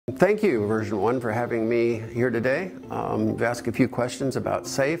Thank you, VersionOne, for having me here today to ask a few questions about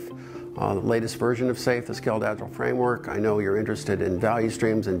SAFe, the latest version of SAFe, the Scaled Agile Framework. I know you're interested in value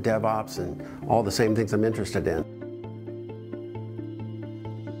streams and DevOps and all the same things I'm interested in.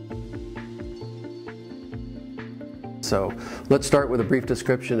 So let's start with a brief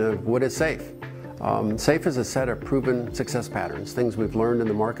description of what is SAFe. SAFe is a set of proven success patterns, things we've learned in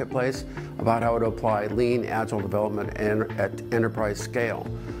the marketplace about how to apply lean, agile development at enterprise scale.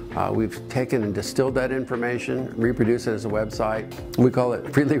 We've taken and distilled that information, reproduced it as a website. We call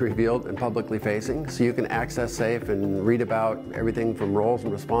it freely revealed and publicly facing, so you can access SAFe and read about everything from roles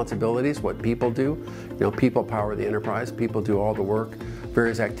and responsibilities, what people do. You know, people power the enterprise, people do all the work,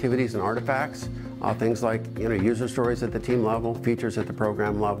 various activities and artifacts. Things like user stories at the team level, features at the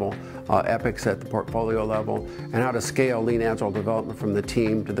program level, epics at the portfolio level, and how to scale lean agile development from the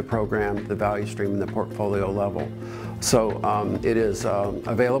team to the program, to the value stream, and the portfolio level. So it is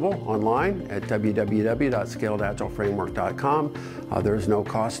available online at www.scaledagileFramework.com. There's no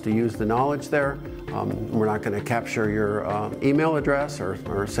cost to use the knowledge there. We're not going to capture your email address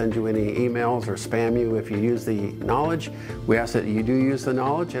or send you any emails or spam you if you use the knowledge. We ask that you do use the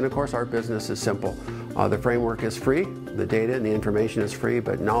knowledge, and of course our business is simple. The framework is free, the data and the information is free,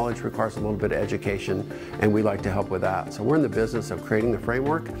 but knowledge requires a little bit of education, and we like to help with that. So we're in the business of creating the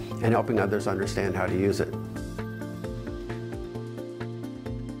framework and helping others understand how to use it.